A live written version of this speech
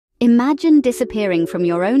Imagine disappearing from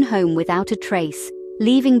your own home without a trace,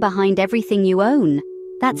 leaving behind everything you own.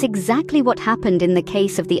 That's exactly what happened in the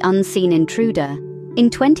case of the unseen intruder.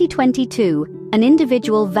 In 2022, an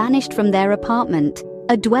individual vanished from their apartment,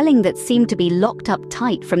 a dwelling that seemed to be locked up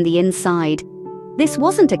tight from the inside. This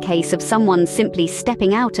wasn't a case of someone simply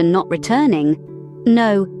stepping out and not returning.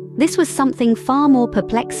 No, this was something far more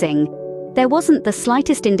perplexing. There wasn't the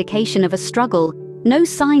slightest indication of a struggle, no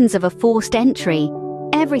signs of a forced entry.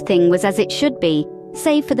 Everything was as it should be,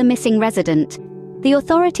 save for the missing resident. The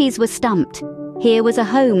authorities were stumped. Here was a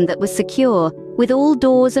home that was secure, with all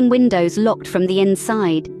doors and windows locked from the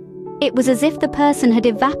inside. It was as if the person had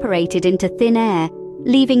evaporated into thin air,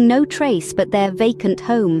 leaving no trace but their vacant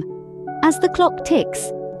home. As the clock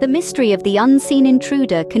ticks, the mystery of the unseen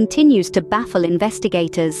intruder continues to baffle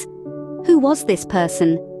investigators. Who was this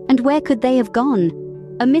person, and where could they have gone?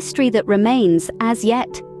 A mystery that remains, as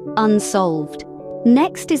yet, unsolved.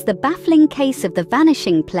 Next is the baffling case of the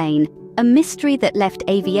vanishing plane, a mystery that left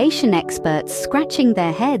aviation experts scratching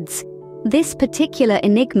their heads. This particular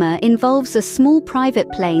enigma involves a small private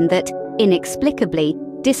plane that, inexplicably,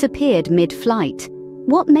 disappeared mid-flight.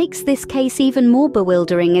 What makes this case even more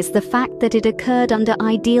bewildering is the fact that it occurred under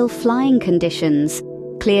ideal flying conditions.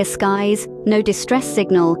 Clear skies, no distress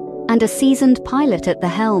signal, and a seasoned pilot at the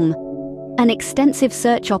helm. An extensive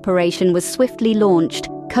search operation was swiftly launched,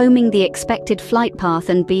 combing the expected flight path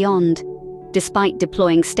and beyond. Despite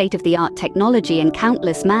deploying state-of-the-art technology and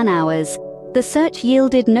countless man-hours, the search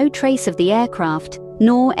yielded no trace of the aircraft,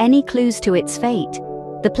 nor any clues to its fate.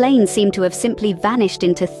 The plane seemed to have simply vanished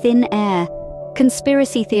into thin air.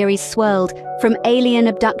 Conspiracy theories swirled, from alien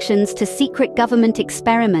abductions to secret government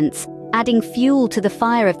experiments, adding fuel to the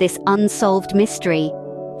fire of this unsolved mystery.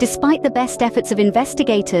 Despite the best efforts of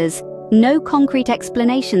investigators, no concrete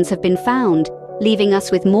explanations have been found, leaving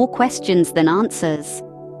us with more questions than answers.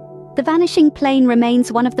 The vanishing plane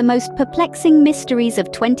remains one of the most perplexing mysteries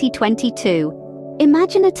of 2022.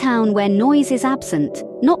 Imagine a town where noise is absent,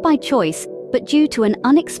 not by choice, but due to an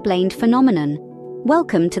unexplained phenomenon.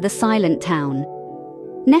 Welcome to the silent town.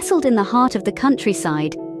 Nestled in the heart of the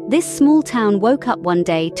countryside, this small town woke up one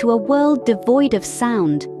day to a world devoid of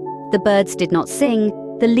sound. The birds did not sing,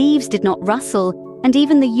 the leaves did not rustle, and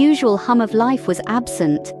even the usual hum of life was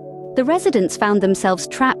absent. The residents found themselves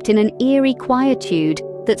trapped in an eerie quietude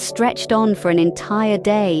that stretched on for an entire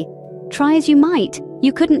day. Try as you might,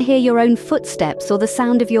 you couldn't hear your own footsteps or the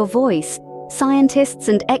sound of your voice. Scientists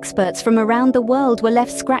and experts from around the world were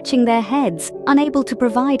left scratching their heads, unable to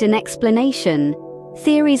provide an explanation.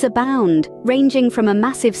 Theories abound, ranging from a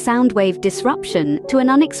massive sound wave disruption to an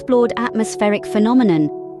unexplored atmospheric phenomenon.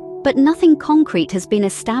 But nothing concrete has been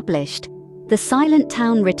established. The silent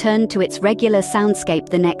town returned to its regular soundscape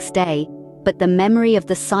the next day, but the memory of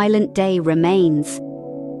the silent day remains.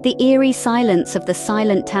 The eerie silence of the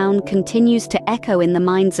silent town continues to echo in the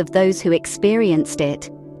minds of those who experienced it.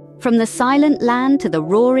 From the silent land to the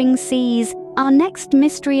roaring seas, our next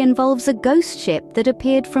mystery involves a ghost ship that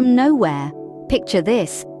appeared from nowhere. Picture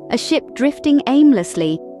this, a ship drifting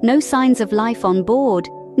aimlessly, no signs of life on board.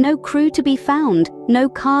 No crew to be found, no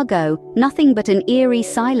cargo, nothing but an eerie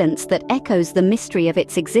silence that echoes the mystery of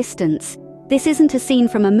its existence. This isn't a scene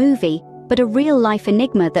from a movie, but a real-life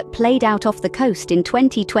enigma that played out off the coast in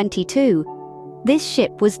 2022. This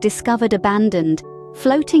ship was discovered abandoned,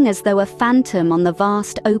 floating as though a phantom on the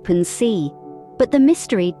vast open sea. But the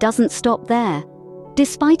mystery doesn't stop there.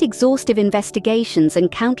 Despite exhaustive investigations and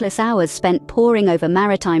countless hours spent poring over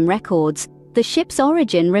maritime records, the ship's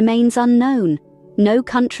origin remains unknown. No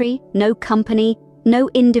country, no company, no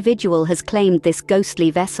individual has claimed this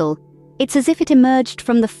ghostly vessel. It's as if it emerged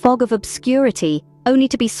from the fog of obscurity, only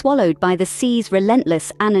to be swallowed by the sea's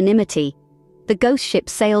relentless anonymity. The ghost ship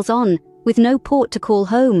sails on, with no port to call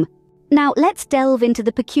home. Now let's delve into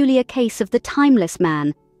the peculiar case of the timeless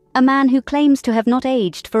man, a man who claims to have not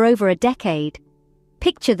aged for over a decade.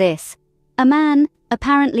 Picture this, a man,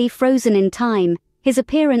 apparently frozen in time, his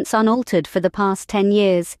appearance unaltered for the past 10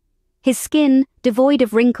 years. His skin, devoid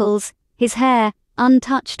of wrinkles, his hair,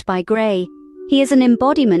 untouched by grey. He is an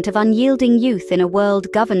embodiment of unyielding youth in a world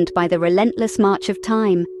governed by the relentless march of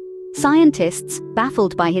time. Scientists,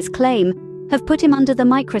 baffled by his claim, have put him under the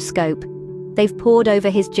microscope. They've pored over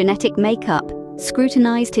his genetic makeup,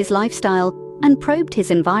 scrutinized his lifestyle, and probed his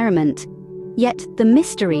environment. Yet the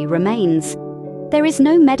mystery remains. There is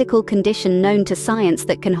no medical condition known to science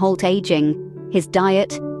that can halt aging. His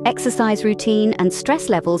diet, exercise routine, and stress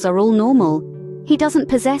levels are all normal. He doesn't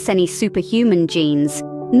possess any superhuman genes,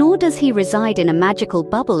 nor does he reside in a magical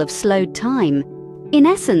bubble of slowed time. In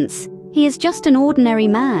essence, he is just an ordinary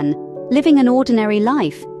man, living an ordinary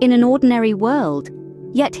life in an ordinary world.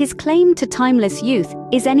 Yet his claim to timeless youth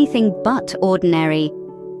is anything but ordinary.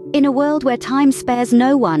 In a world where time spares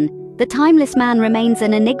no one, the timeless man remains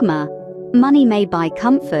an enigma. Money may buy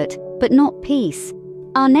comfort, but not peace.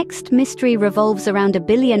 Our next mystery revolves around a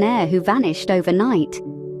billionaire who vanished overnight.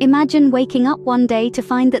 Imagine waking up one day to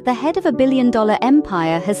find that the head of a billion-dollar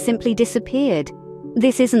empire has simply disappeared.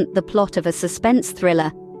 This isn't the plot of a suspense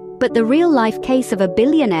thriller, but the real-life case of a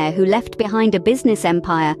billionaire who left behind a business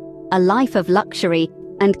empire, a life of luxury,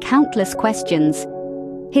 and countless questions.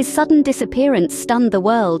 His sudden disappearance stunned the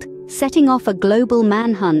world, setting off a global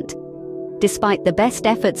manhunt. Despite the best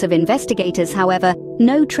efforts of investigators, however,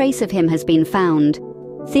 no trace of him has been found.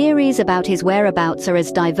 Theories about his whereabouts are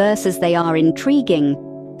as diverse as they are intriguing.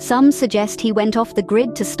 Some suggest he went off the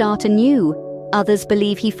grid to start anew. Others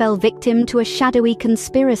believe he fell victim to a shadowy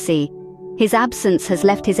conspiracy. His absence has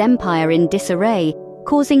left his empire in disarray,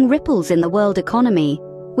 causing ripples in the world economy.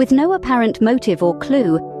 With no apparent motive or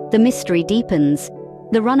clue, the mystery deepens.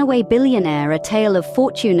 The runaway billionaire, a tale of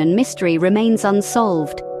fortune and mystery, remains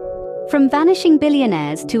unsolved. From vanishing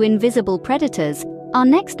billionaires to invisible predators, our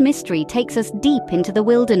next mystery takes us deep into the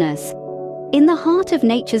wilderness. In the heart of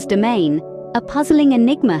nature's domain, a puzzling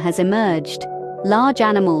enigma has emerged. Large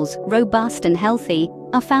animals, robust and healthy,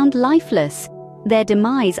 are found lifeless, their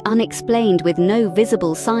demise unexplained with no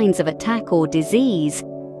visible signs of attack or disease.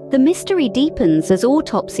 The mystery deepens as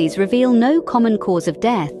autopsies reveal no common cause of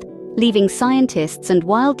death, leaving scientists and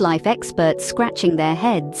wildlife experts scratching their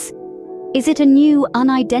heads. Is it a new,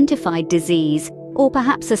 unidentified disease, or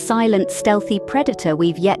perhaps a silent, stealthy predator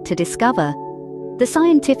we've yet to discover? The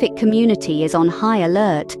scientific community is on high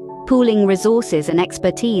alert, pooling resources and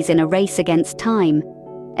expertise in a race against time.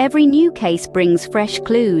 Every new case brings fresh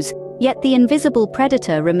clues, yet the invisible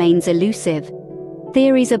predator remains elusive.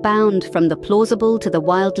 Theories abound, from the plausible to the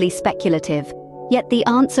wildly speculative, yet the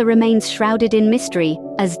answer remains shrouded in mystery,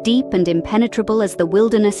 as deep and impenetrable as the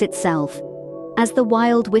wilderness itself. As the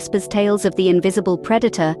wild whispers tales of the invisible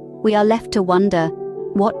predator, we are left to wonder,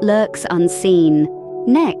 what lurks unseen?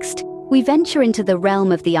 Next, we venture into the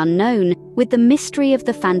realm of the unknown with the mystery of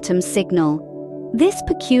the phantom signal. This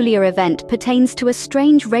peculiar event pertains to a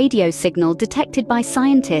strange radio signal detected by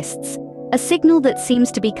scientists, a signal that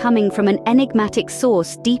seems to be coming from an enigmatic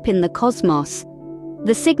source deep in the cosmos.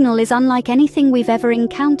 The signal is unlike anything we've ever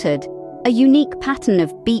encountered, a unique pattern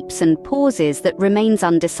of beeps and pauses that remains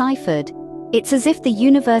undeciphered. It's as if the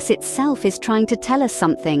universe itself is trying to tell us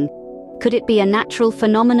something. Could it be a natural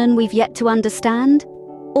phenomenon we've yet to understand?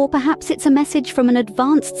 Or perhaps it's a message from an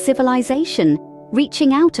advanced civilization,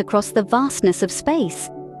 reaching out across the vastness of space.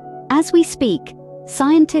 As we speak,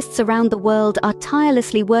 scientists around the world are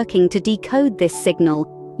tirelessly working to decode this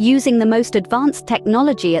signal, using the most advanced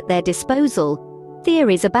technology at their disposal.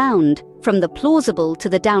 Theories abound, from the plausible to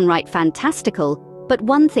the downright fantastical, but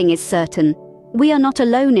one thing is certain: we are not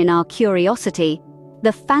alone in our curiosity.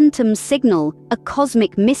 The phantom signal, a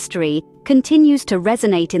cosmic mystery, continues to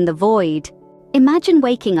resonate in the void. Imagine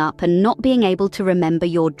waking up and not being able to remember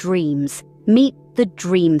your dreams. Meet the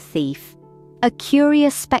dream thief. A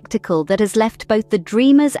curious spectacle that has left both the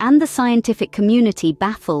dreamers and the scientific community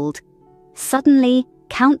baffled. Suddenly,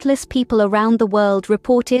 countless people around the world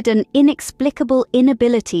reported an inexplicable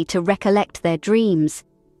inability to recollect their dreams.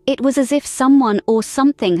 It was as if someone or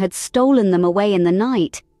something had stolen them away in the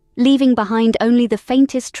night, leaving behind only the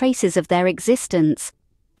faintest traces of their existence.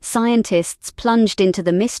 Scientists plunged into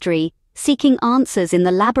the mystery, seeking answers in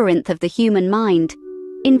the labyrinth of the human mind.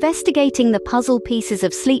 Investigating the puzzle pieces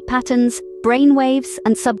of sleep patterns, brainwaves,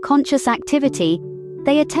 and subconscious activity,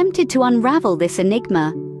 they attempted to unravel this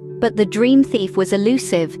enigma. But the dream thief was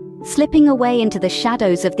elusive, slipping away into the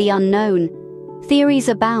shadows of the unknown. Theories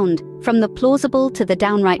abound, from the plausible to the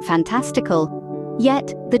downright fantastical.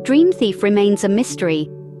 Yet, the dream thief remains a mystery,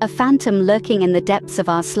 a phantom lurking in the depths of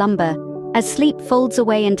our slumber. As sleep folds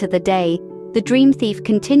away into the day, the dream thief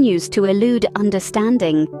continues to elude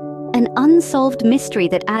understanding. An unsolved mystery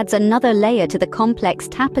that adds another layer to the complex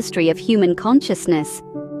tapestry of human consciousness.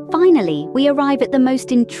 Finally, we arrive at the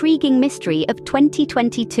most intriguing mystery of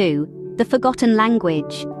 2022, the forgotten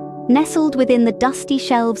language. Nestled within the dusty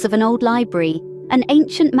shelves of an old library, an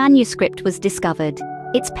ancient manuscript was discovered,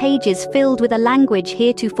 its pages filled with a language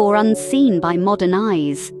heretofore unseen by modern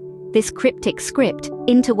eyes. This cryptic script,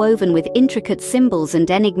 interwoven with intricate symbols and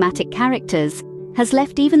enigmatic characters, has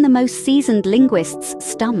left even the most seasoned linguists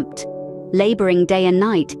stumped. Laboring day and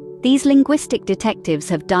night, these linguistic detectives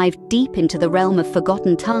have dived deep into the realm of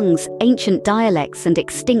forgotten tongues, ancient dialects, and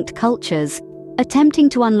extinct cultures, attempting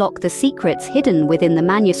to unlock the secrets hidden within the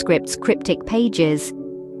manuscript's cryptic pages.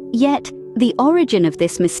 Yet, the origin of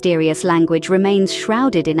this mysterious language remains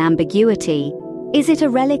shrouded in ambiguity. Is it a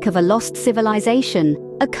relic of a lost civilization,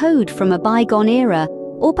 a code from a bygone era,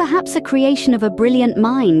 or perhaps a creation of a brilliant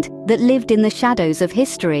mind that lived in the shadows of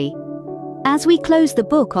history? As we close the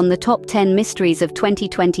book on the top 10 mysteries of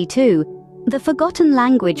 2022, the forgotten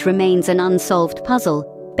language remains an unsolved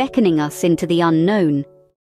puzzle, beckoning us into the unknown.